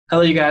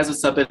Hello, you guys.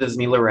 What's up? It is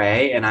me,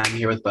 Larray, and I'm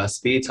here with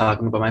BuzzFeed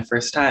talking about my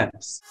first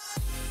times.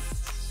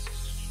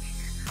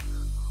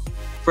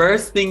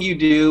 First thing you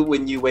do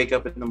when you wake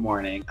up in the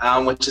morning,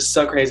 which is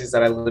so crazy, is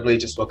that I literally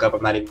just woke up.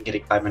 I'm not even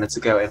kidding, 5 minutes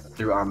ago, and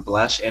threw on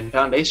blush and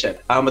foundation.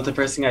 But the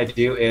first thing I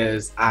do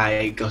is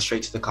I go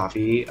straight to the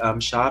coffee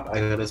shop. I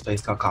go to this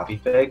place called Coffee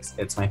Fix.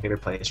 It's my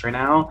favorite place right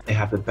now. They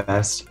have the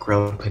best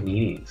grilled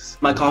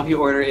paninis. My coffee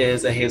order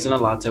is a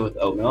hazelnut latte with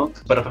oat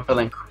milk, but if I'm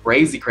feeling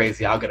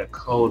crazy, I'll get a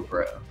cold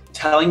brew.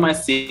 Telling my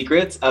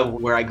secrets of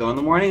where I go in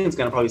the morning is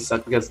gonna probably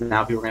suck because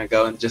now people are gonna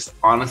go and just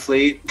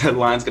honestly, the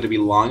line's gonna be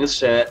long as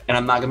shit and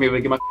I'm not gonna be able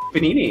to get my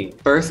panini.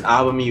 First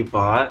album you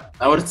bought,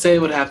 I would say it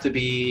would have to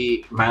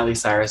be Miley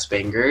Cyrus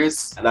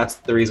Bangers. That's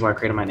the reason why I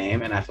created my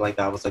name, and I feel like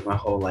that was like my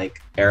whole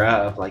like era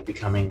of like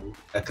becoming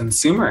a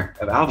consumer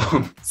of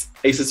albums.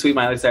 I used to tweet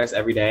Miley Cyrus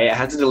every day. I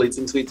had to delete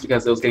some tweets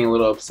because it was getting a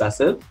little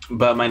obsessive,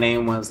 but my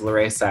name was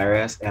Larray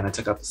Cyrus and I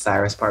took out the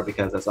Cyrus part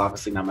because that's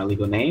obviously not my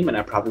legal name and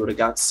I probably would have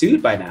got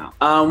sued by now.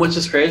 Which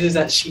is crazy is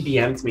that she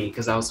DM'd me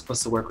because I was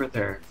supposed to work with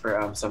her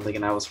for something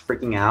and I was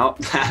freaking out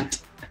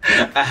that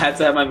I had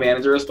to have my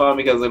manager respond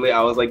because literally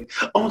I was like,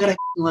 oh my God, I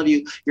love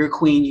you. You're a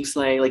queen, you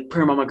slay, like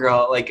per mama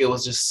girl. Like it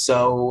was just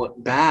so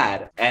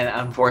bad. And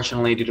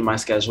unfortunately, due to my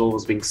schedule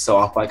was being so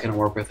off, I couldn't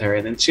work with her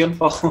and then she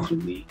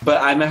unfollowed me.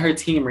 But I met her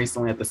team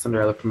recently at the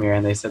Cinderella premiere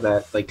and they said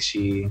that like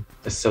she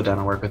is so down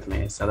to work with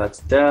me. So that's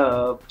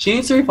dope. She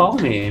needs to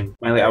refollow me.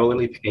 Miley, I will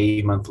literally pay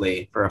you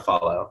monthly for a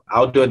follow.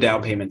 I'll do a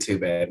down payment too,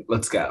 babe.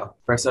 Let's go.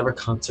 First ever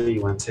concert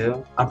you went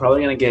to? I'm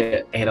probably gonna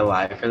get Ate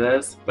Alive for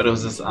this, but it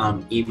was this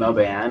emo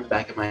band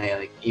back in my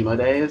like emo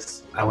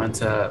days. I went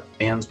to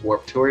Band's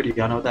Warped Tour. Do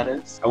y'all know what that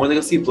is? I went to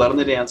go see Blood on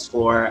the Dance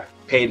Floor,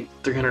 paid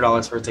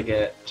 $300 for a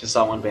ticket, just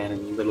saw one band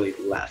and literally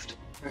left.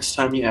 First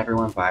time you ever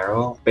went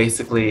viral?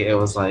 Basically, it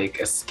was like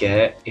a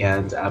skit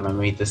and I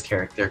made this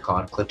character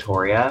called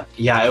Clitoria.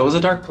 Yeah, it was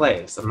a dark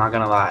place. I'm not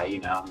gonna lie,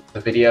 you know. The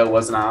video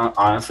wasn't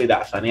honestly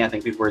that funny. I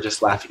think people were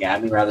just laughing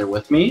at me rather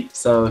with me.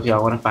 So if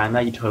y'all wanna find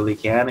that, you totally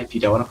can. If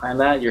you don't wanna find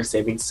that, you're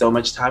saving so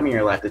much time in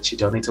your life that you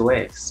don't need to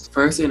waste.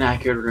 First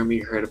inaccurate rumor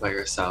you heard about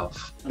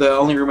yourself. The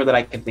only rumor that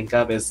I can think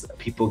of is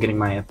people getting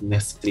my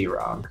ethnicity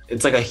wrong.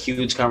 It's like a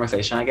huge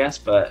conversation, I guess,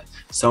 but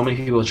so many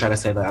people try to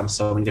say that I'm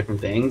so many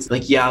different things.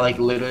 Like, yeah, like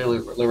literally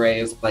Larray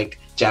is like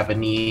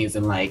Japanese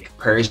and like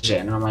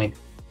Persian. And I'm like,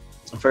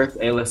 first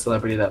A-list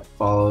celebrity that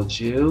followed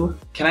you.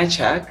 Can I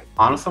check?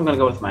 Honestly, I'm gonna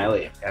go with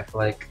Miley. I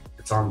feel like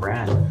it's on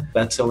brand.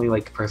 That's the only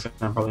like person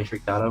I'm probably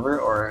freaked out over,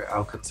 or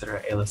I'll consider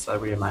an A-list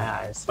celebrity in my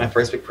eyes. My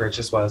first big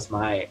purchase was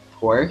my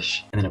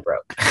Porsche and then it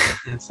broke.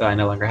 So I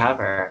no longer have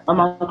her. My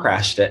mom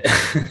crashed it.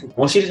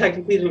 Well, she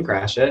technically didn't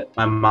crash it.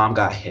 My mom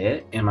got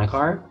hit in my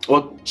car.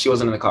 Well, she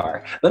wasn't in the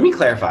car. Let me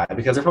clarify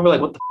because they're probably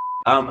like, what the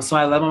so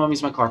I let my mom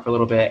use my car for a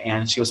little bit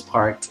and she was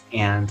parked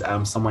and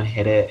someone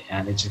hit it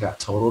and it just got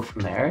totaled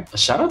from there.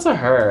 Shout out to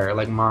her,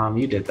 like, mom,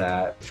 you did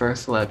that.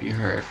 First celeb you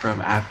heard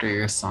from after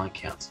your song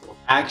canceled.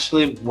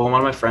 Actually, well,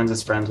 one of my friends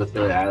is friends with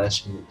Billie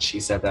Eilish and she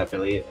said that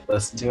Billie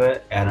listened to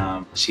it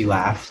and she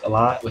laughed a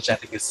lot, which I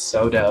think is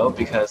so dope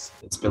because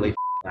it's Billie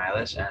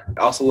Eilish, and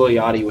also Lil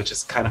Yachty, which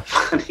is kind of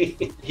funny.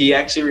 He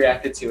actually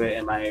reacted to it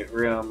in my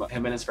room.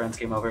 Him and his friends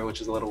came over, which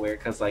was a little weird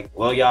because like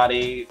Lil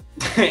Yachty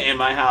in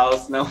my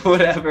house, no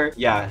whatever.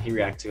 Yeah, he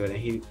reacted to it and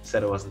he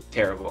said it wasn't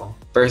terrible.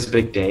 First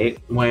big date,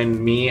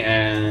 when me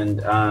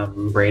and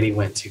Brady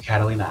went to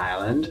Catalina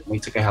Island, we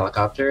took a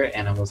helicopter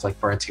and it was like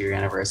for our 2-year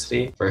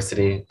anniversary.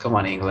 Varsity, come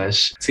on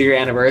English. 2-year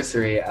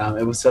anniversary,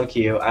 it was so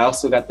cute. I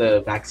also got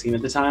the vaccine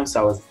at the time, so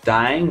I was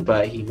dying,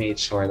 but he made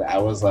sure that I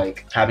was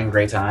like having a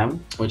great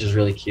time, which is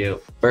really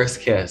cute. First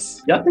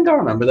kiss. Y'all think I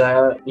remember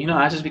that? You know,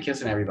 I just be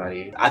kissing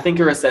everybody. I think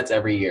it resets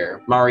every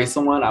year. My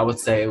recent one, I would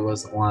say it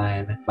was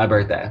on my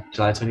birthday,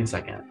 July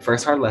 22nd.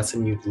 First hard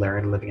lesson you've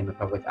learned living in the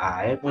public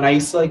eye. When I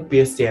used to like be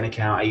a stan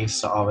account, I used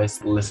to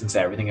always listen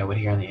to everything I would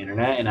hear on the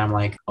internet and I'm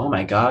like, oh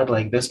my God,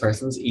 like this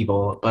person's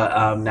evil.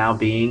 But now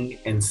being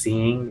and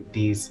seeing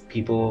these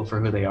people for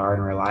who they are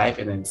in real life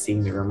and then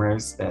seeing the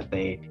rumors that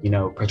they, you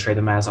know, portray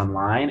them as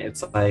online,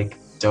 it's like,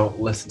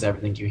 don't listen to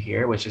everything you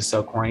hear, which is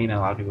so corny and a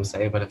lot of people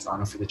say, but it's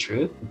honestly the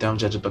truth. Don't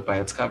judge a book by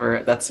its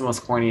cover. That's the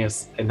most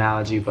corniest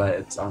analogy, but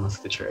it's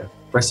honestly the truth.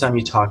 First time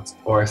you talked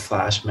or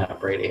 / met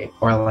Brady.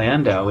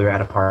 Orlando, we were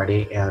at a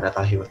party and I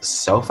thought he was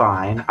so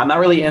fine. I'm not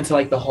really into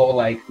like the whole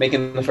like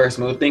making the first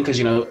move thing because,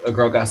 you know, a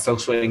girl got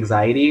social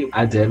anxiety.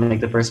 I did make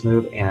the first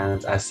move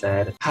and I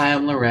said, hi,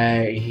 I'm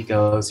Larray. He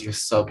goes, you're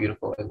so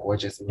beautiful and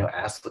gorgeous and your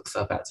ass looks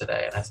so fat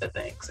today. And I said,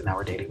 thanks. And now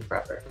we're dating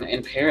forever.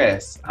 In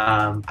Paris,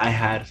 I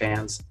had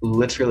fans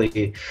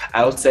literally,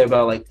 I would say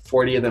about like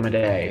 40 of them a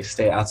day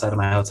stay outside of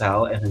my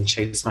hotel and then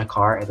chase my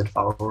car and then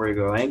follow where we're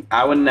going.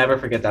 I would never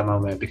forget that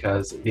moment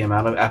because the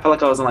amount I felt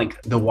like I was in like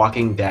The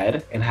Walking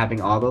Dead and having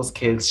all those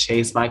kids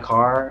chase my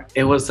car.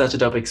 It was such a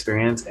dope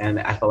experience and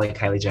I felt like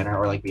Kylie Jenner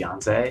or like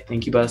Beyonce.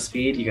 Thank you,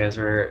 BuzzFeed. You guys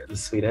were the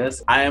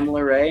sweetest. I am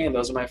Larray and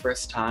those are my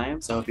first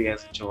times. So I hope you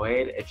guys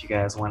enjoyed. If you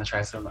guys want to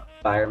try some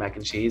fire mac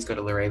and cheese, go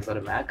to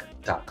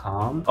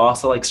larraysloadedmac.com.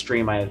 Also like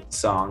stream my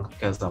song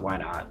because why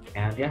not?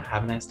 And yeah,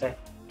 have a nice day.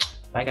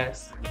 Bye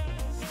guys.